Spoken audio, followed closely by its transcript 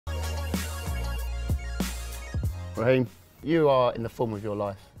Raheem, you are in the form of your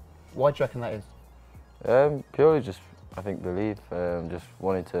life. Why do you reckon that is? Purely just, I think, belief. Just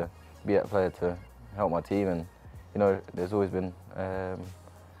wanted to be that player to help my team, and you know, there's always been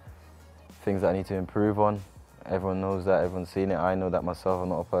things that I need to improve on. Everyone knows that, everyone's seen it. I know that myself. I'm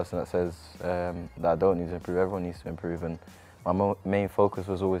not a person that says that I don't need to improve. Everyone needs to improve, and my main focus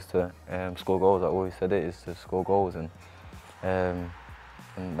was always to score goals. I always said it is to score goals, and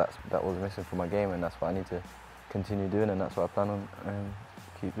that was missing from my game, and that's what I need to continue doing, and that's what I plan on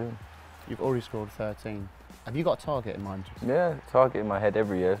keep doing. You've already scored 13. Have you got a target in mind? Yeah, target in my head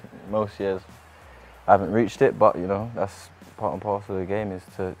every year. Most years I haven't reached it, but you know, that's part and parcel of the game, is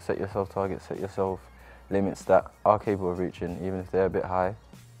to set yourself targets, set yourself limits that are capable of reaching, even if they're a bit high.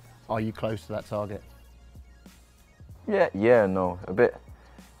 Are you close to that target? Yeah, no, a bit.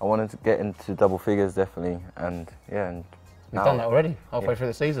 I wanted to get into double figures, definitely, and yeah. And you've done that already, halfway through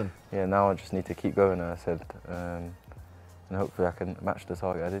the season. Yeah, now I just need to keep going, as I said, and hopefully I can match the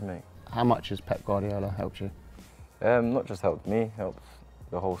target I did make. How much has Pep Guardiola helped you? Not just helped me, helps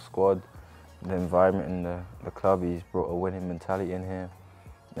the whole squad, the environment in the club. He's brought a winning mentality in here,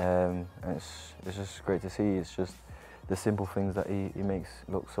 and it's just great to see. It's just the simple things that he makes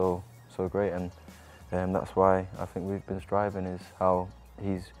look so great, and that's why I think we've been striving, is how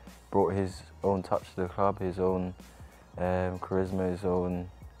he's brought his own touch to the club, his own charisma, his own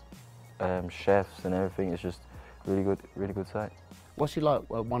chefs and everything. It's just really good sight. What's he like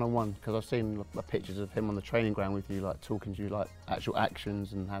one-on-one? Because I've seen pictures of him on the training ground with you, like talking to you, like actual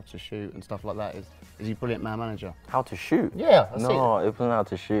actions and how to shoot and stuff like that. Is he a brilliant man manager? How to shoot? Yeah, no, it wasn't how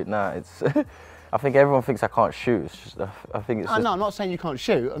to shoot. Nah, it's. I think everyone thinks I can't shoot. It's just, I think it's. No, I'm not saying you can't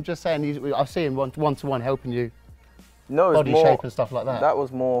shoot. I'm just saying I see him one-to-one helping you. No, body more, shape and stuff like that. That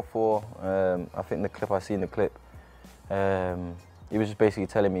was more for. I think the clip I seen the clip. He was just basically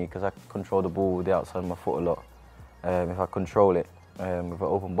telling me, because I control the ball with the outside of my foot a lot. If I control it with an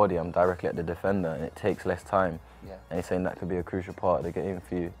open body, I'm directly at the defender, and it takes less time. Yeah. And he's saying that could be a crucial part of the game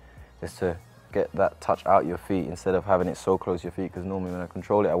for you, is to get that touch out your feet instead of having it so close to your feet. Because normally when I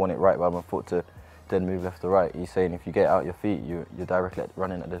control it, I want it right by my foot to then move left to right. He's saying if you get out your feet, you're directly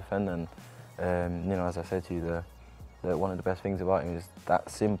running at the defender. And you know, as I said to you, one of the best things about him is that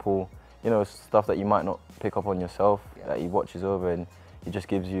simple, you know, stuff that you might not pick up on yourself, that he watches over, and he just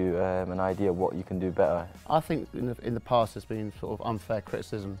gives you an idea of what you can do better. I think in the past there's been sort of unfair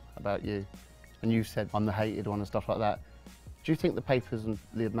criticism about you, and you said I'm the hated one and stuff like that. Do you think the papers and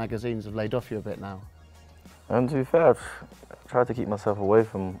the magazines have laid off you a bit now? To be fair, I've tried to keep myself away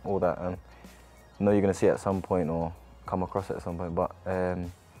from all that, and I know you're going to see it at some point or come across it at some point, but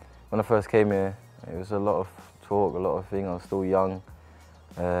when I first came here, it was a lot of talk, a lot of things. I was still young,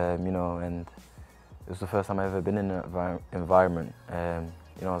 you know, and it was the first time I've ever been in an environment.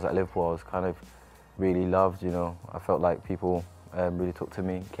 You know, I was at Liverpool, I was kind of really loved, you know. I felt like people really took to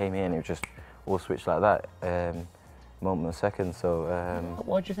me, came here, and it was just all switched like that, moment and second. So.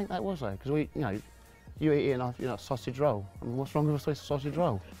 Why do you think that was though? Because you eating a sausage roll. I mean, what's wrong with a sausage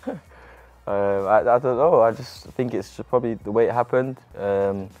roll? I don't know. I just think it's just probably the way it happened,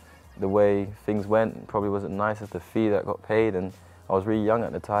 the way things went. Probably wasn't nice as the fee that got paid, and I was really young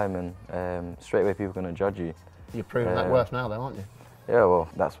at the time, and straight away people are going to judge you. You're proving that worth now, though, aren't you? Yeah, well,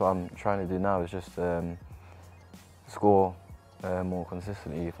 that's what I'm trying to do now, is just score more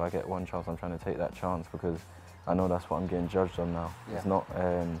consistently. If I get one chance, I'm trying to take that chance, because I know that's what I'm getting judged on now. Yeah. It's not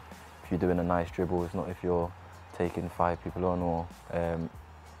if you're doing a nice dribble, it's not if you're taking 5 people on or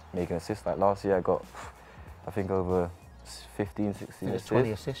making assists. Like last year I got, I think, over 15, 16 assists.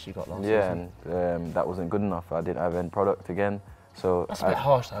 20 assists you got last season. Yeah, and that wasn't good enough. I didn't have end product again. So that's a bit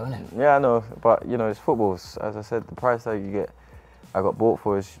harsh though, isn't it? Yeah, I know, but you know, it's football. As I said, the price that I got bought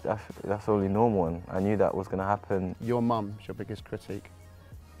for that's only normal, and I knew that was going to happen. Your mum is your biggest critique.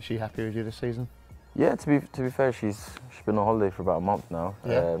 Is she happy with you this season? Yeah, to be fair, she's been on holiday for about a month now.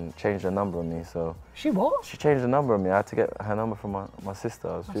 Yeah. Changed her number on me, so. She what? She changed the number on me. I had to get her number from my sister.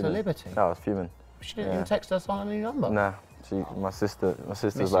 I was That's fuming. a liberty. Yeah, I was fuming. She didn't even text us on any number. Nah, my sister's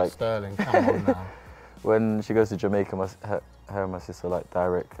Mrs. like. Sterling, come on now. When she goes to Jamaica, her and my sister like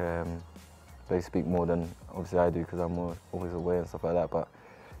direct. They speak more than obviously I do, because I'm always away and stuff like that. But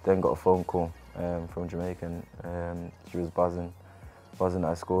then got a phone call from Jamaica, and she was buzzing that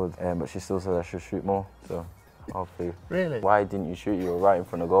I scored, but she still said I should shoot more. So hopefully. Really? Why didn't you shoot? You were right in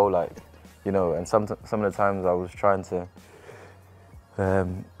front of goal, like, you know. And some of the times I was trying to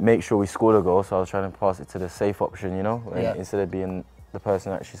make sure we scored a goal, so I was trying to pass it to the safe option, you know, instead of being the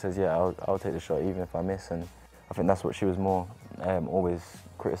person that actually says, yeah, I'll take the shot even if I miss. And I think that's what she was more always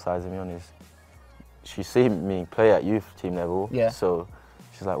criticising me on, is she's seen me play at youth team level, so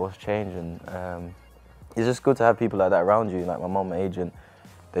she's like, what's changed? And it's just good to have people like that around you, like my mum, my agent.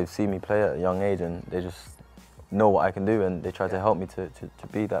 They've seen me play at a young age and they just know what I can do and they try to help me to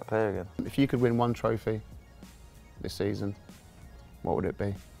be that player again. If you could win one trophy this season, what would it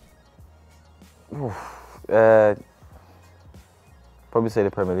be? Probably say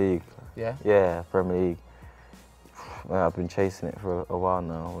the Premier League. Yeah? Yeah, Premier League. Well, I've been chasing it for a while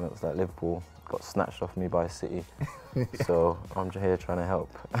now. When it was like Liverpool, got snatched off me by City. Yeah. So I'm just here trying to help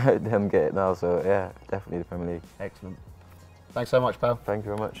them get it now. So yeah, definitely the Premier League. Excellent. Thanks so much, pal. Thank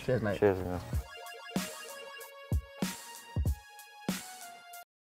you very much. Cheers, mate. Cheers, man.